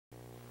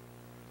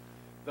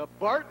the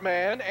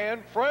Bartman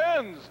and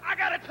friends. I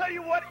gotta tell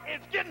you what,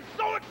 it's getting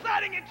so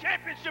exciting in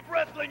Championship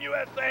Wrestling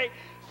USA.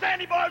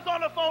 Sandy Barr's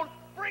on the phone,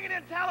 bringing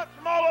in talent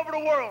from all over the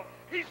world.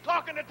 He's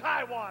talking to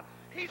Taiwan.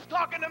 He's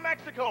talking to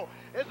Mexico.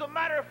 As a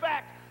matter of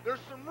fact, there's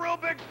some real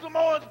big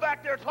Samoans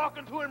back there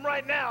talking to him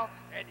right now,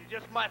 and you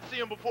just might see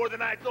him before the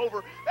night's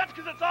over. That's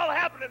because it's all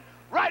happening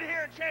right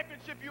here in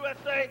Championship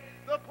USA,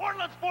 the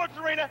Portland Sports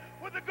Arena,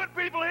 with the good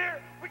people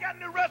here. We got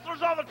new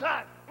wrestlers all the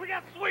time. We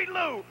got Sweet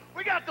Lou.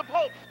 We got the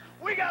Popes.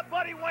 We got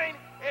Buddy Wayne.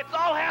 It's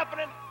all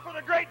happening for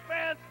the great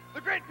fans,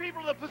 the great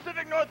people of the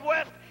Pacific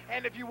Northwest.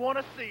 And if you want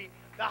to see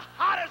the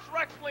hottest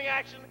wrestling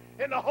action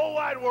in the whole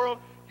wide world,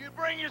 you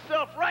bring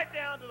yourself right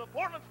down to the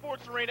Portland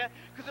Sports Arena,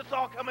 because it's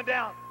all coming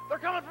down. They're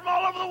coming from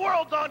all over the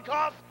world, Don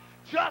Cost,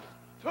 just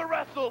to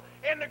wrestle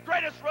in the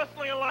greatest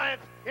wrestling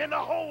alliance in the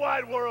whole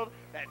wide world.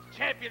 That's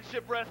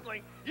Championship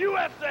Wrestling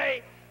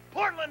USA,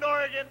 Portland,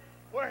 Oregon.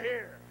 We're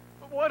here.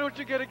 But why don't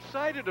you get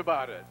excited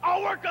about it?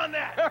 I'll work on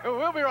that.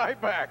 We'll be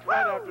right back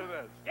right after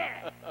this.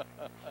 Yeah.